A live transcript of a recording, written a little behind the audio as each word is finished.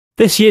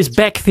This year's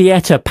Beck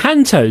Theatre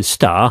Panto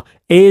star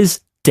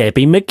is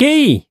Debbie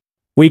McGee.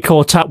 We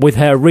caught up with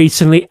her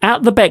recently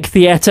at the Beck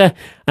Theatre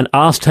and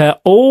asked her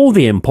all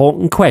the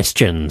important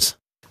questions.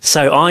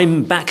 So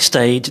I'm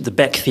backstage at the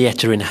Beck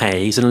Theatre in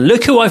Hayes, and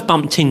look who I've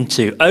bumped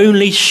into,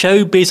 only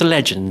showbiz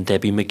legend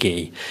Debbie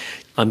McGee.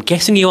 I'm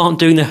guessing you aren't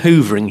doing the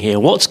hoovering here.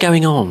 What's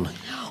going on?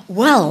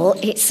 Well,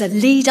 it's a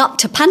lead up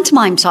to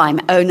pantomime time.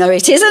 Oh, no,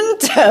 it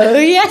isn't. Oh,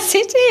 yes,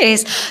 it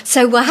is.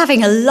 So we're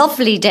having a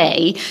lovely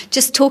day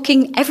just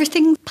talking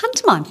everything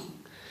pantomime.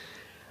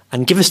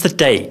 And give us the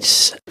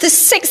dates. The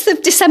 6th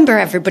of December,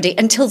 everybody,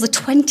 until the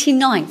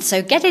 29th.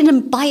 So get in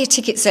and buy your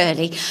tickets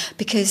early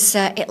because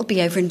it'll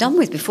be over and done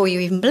with before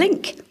you even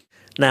blink.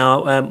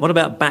 Now, what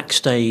about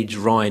backstage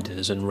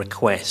riders and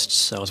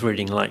requests? I was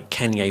reading like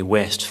Kanye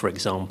West, for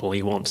example.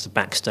 He wants the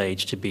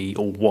backstage to be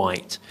all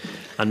white.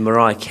 And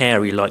Mariah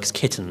Carey likes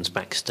kittens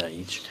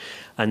backstage.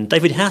 And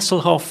David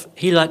Hasselhoff,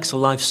 he likes a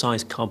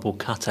life-size cardboard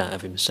cutout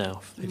of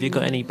himself. Have you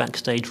got any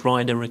backstage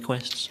rider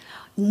requests?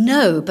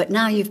 No, but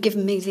now you've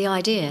given me the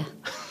idea.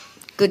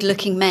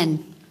 Good-looking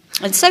men.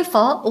 And so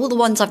far, all the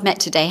ones I've met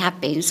today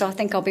have been, so I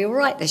think I'll be all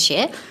right this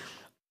year.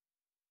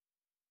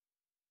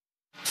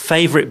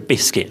 Favourite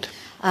biscuit?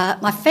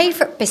 My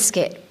favourite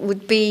biscuit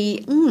would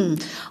be,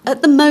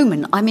 at the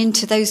moment, I'm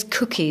into those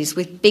cookies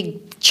with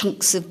big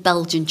chunks of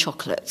Belgian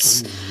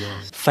chocolates.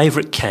 Yes.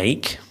 Favourite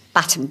cake?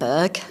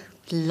 Battenberg.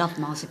 Love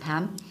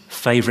marzipan.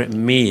 Favourite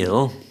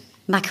meal?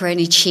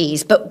 Macaroni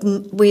cheese, but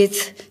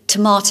with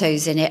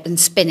tomatoes in it and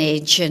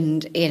spinach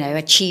and,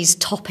 a cheese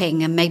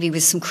topping and maybe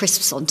with some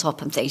crisps on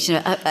top and things.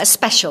 A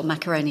special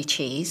macaroni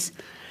cheese.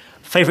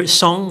 Favourite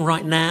song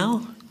right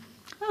now?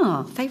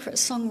 Oh, favourite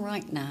song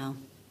right now.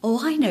 Oh,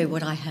 I know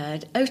what I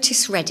heard.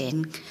 Otis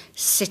Redding,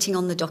 Sitting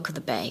on the Dock of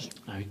the Bay.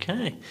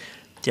 OK. Do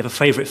you have a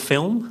favourite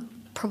film?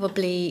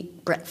 Probably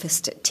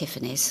Breakfast at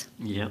Tiffany's.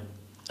 Yeah.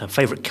 A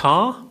favourite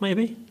car,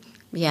 maybe?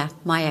 Yeah,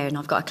 my own.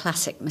 I've got a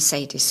classic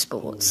Mercedes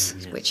Sports,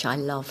 which I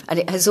love. And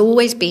it has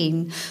always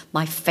been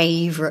my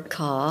favourite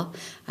car.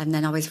 And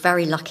then I was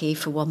very lucky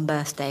for one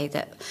birthday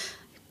that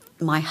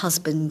my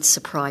husband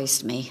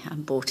surprised me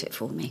and bought it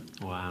for me.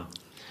 Wow.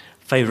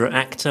 Favourite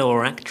actor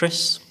or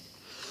actress?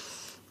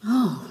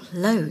 Oh,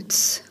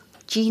 loads.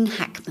 Gene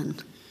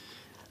Hackman.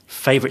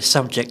 Favourite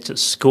subject at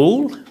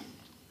school?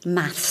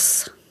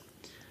 Maths.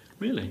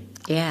 Really?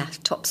 Yeah,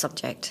 top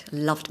subject.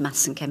 Loved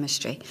maths and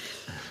chemistry.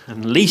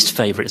 And least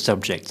favourite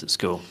subject at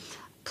school?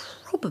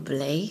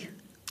 Probably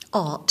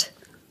art.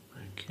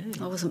 Okay.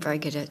 I wasn't very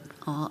good at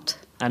art.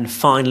 And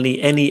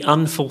finally, any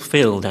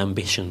unfulfilled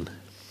ambition?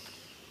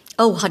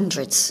 Oh,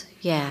 hundreds.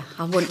 Yeah,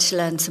 I want to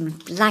learn some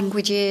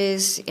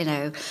languages.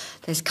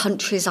 There's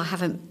countries I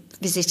haven't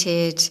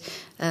visited.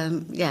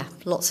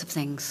 Lots of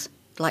things.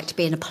 I'd like to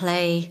be in a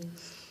play.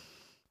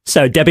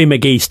 So Debbie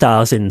McGee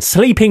stars in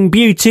Sleeping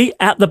Beauty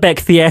at the Beck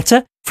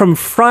Theatre from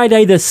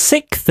Friday the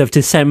 6th of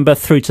December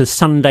through to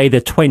Sunday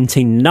the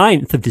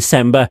 29th of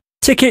December.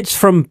 Tickets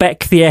from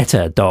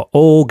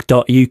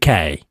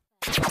becktheatre.org.uk.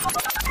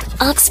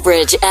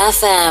 Uxbridge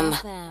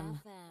FM.